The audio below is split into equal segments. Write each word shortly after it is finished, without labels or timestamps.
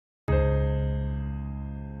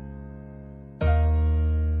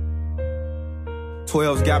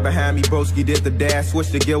12s got behind me, broski did the dash,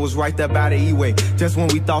 switched the gear, was right there by the E-way. Just when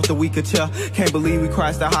we thought that we could chill, can't believe we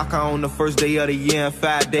crashed the haka on the first day of the year. In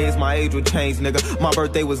 5 days, my age would change, nigga. My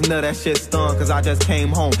birthday was nut, that shit stung, cause I just came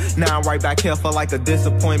home. Now I'm right back here, felt like a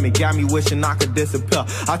disappointment, got me wishing I could disappear.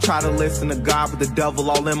 I try to listen to God, but the devil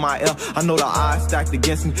all in my ear. I know the odds stacked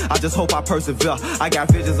against me, I just hope I persevere. I got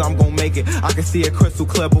visions, I'm gon' make it, I can see it crystal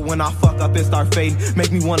clear, but when I fuck up, it start fading.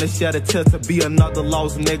 Make me wanna shed a tear to be another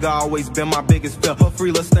lost nigga, always been my biggest fear. But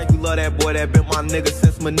free, let's thank you, love that boy, that been my nigga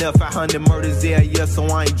since Manila. 500 murders, yeah, so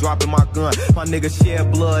I ain't dropping my gun. My nigga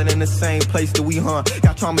shed blood in the same place that we hung.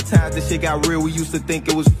 Got traumatized, this shit got real, we used to think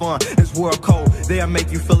it was fun. This world cold, they'll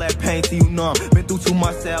make you feel that pain till you numb. Been through too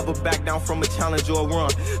much to ever back down from a challenge or a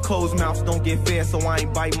run. Closed mouths don't get fed, so I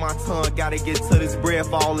ain't bite my tongue. Gotta get to this bread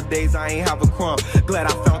for all the days I ain't have a crumb. Glad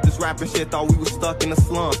I found this rapping shit, thought we was stuck in the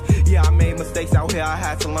slums. Yeah, I made mistakes out here, I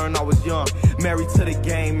had to learn I was young. Married to the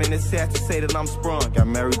game, and it's sad to say that I'm sprung. Got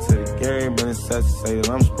married to the game, and it's sad to say that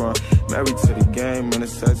I'm sprung. Married to the game, and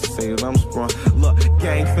it's sad to say that I'm sprung. Look,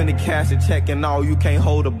 gang finna cash a check and all, you can't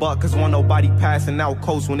hold a buck. Cause when nobody passing out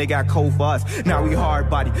coast when they got cold for us. Now we hard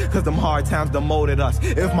body, cause them hard times demoted us.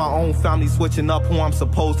 If my own family switching up who I'm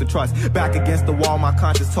supposed to trust. Back against the wall, my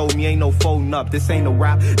conscience told me ain't no folding up. This ain't no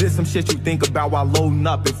rap, this some shit you think about while loading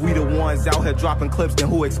up. If we the ones out here dropping clips, then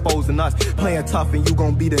who exposing us? Playing tough and you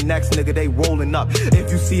gon' be the next nigga they rolling up.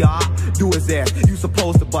 If you see a op, do his ass, you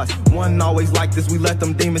supposed to bust. One always like this, we let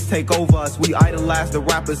them demons take over us. We idolize the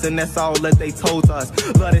rappers and that's all that they told to us.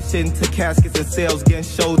 Love this shit into caskets and sales getting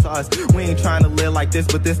showed to us. We ain't trying to live like this,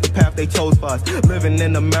 but this the path they chose for us. Living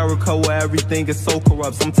in America where everything is so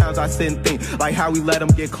corrupt. Sometimes I sit and think, like how we let them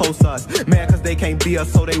get close to us. Man, cause they can't be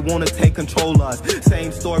us, so they wanna take control of us.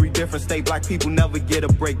 Same story, different state, black people never get a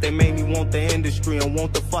break. They made me want the industry and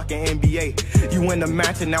want the fucking NBA. You in the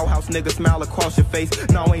matching outhouse, nigga, smile across your face.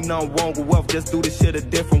 No, ain't nothing wrong with wealth, just do the shit a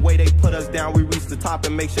different way. They put us down, we reach the top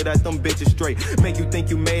and make sure that them bitches straight. Make you think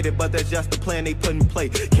you made it, but that's just the plan they put in play.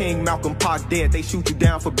 King Malcolm Park dead, they shoot you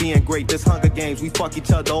down for being great. This Hunger Games, we fuck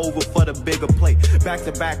each other over for the bigger plate.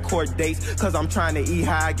 Back-to-back court dates, cause I'm trying to eat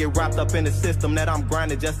high. I get wrapped up in the system that I'm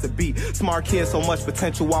grinding just to beat. Smart kids, so much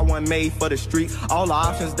potential, I wasn't made for the streets. All the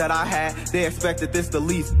options that I had, they expected this the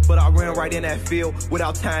least. But I ran right in that field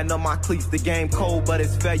without tying up my cleats. The game cold, but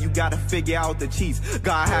it's fair, you gotta figure out the cheats.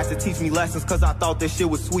 God has to teach me lessons, cause I thought this shit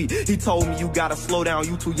was sweet. He told me you gotta slow down,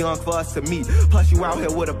 you too young for us to meet. Plus you out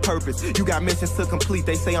here with a purpose, you got missions to complete.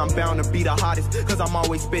 They say I'm bound to be the hottest, cause I'm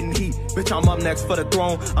always spitting heat. Bitch, I'm up next for the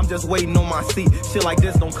throne, I'm just waiting on my seat. Shit like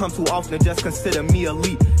this don't come too often, just consider me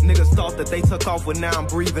elite. Niggas thought that they took off, but now I'm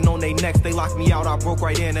breathing on their necks. They locked me out, I broke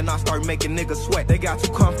right in, and I start making niggas sweat. They got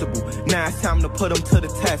too comfortable, now it's time to put them to the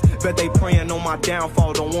test. Bet they praying on my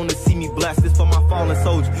downfall, don't wanna see me blessed. This for my fallen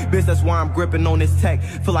soldiers, bitch, that's why I'm gripping on this tech.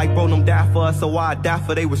 Feel like bro them die for us, so I die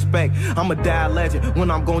for they respect. I'ma die a legend, when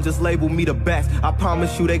I'm gon' just label me the best. I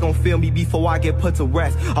promise you they gon' feel me before I get put to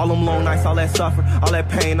rest. All them long nights, all that suffering, all that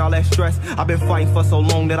pain, all that stress. I've been fighting for so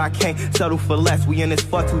long that I can't settle for less. We in this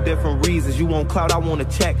for two different reasons. You want clout, I want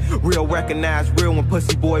to check. Real recognize real when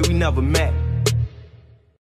pussy boy we never met.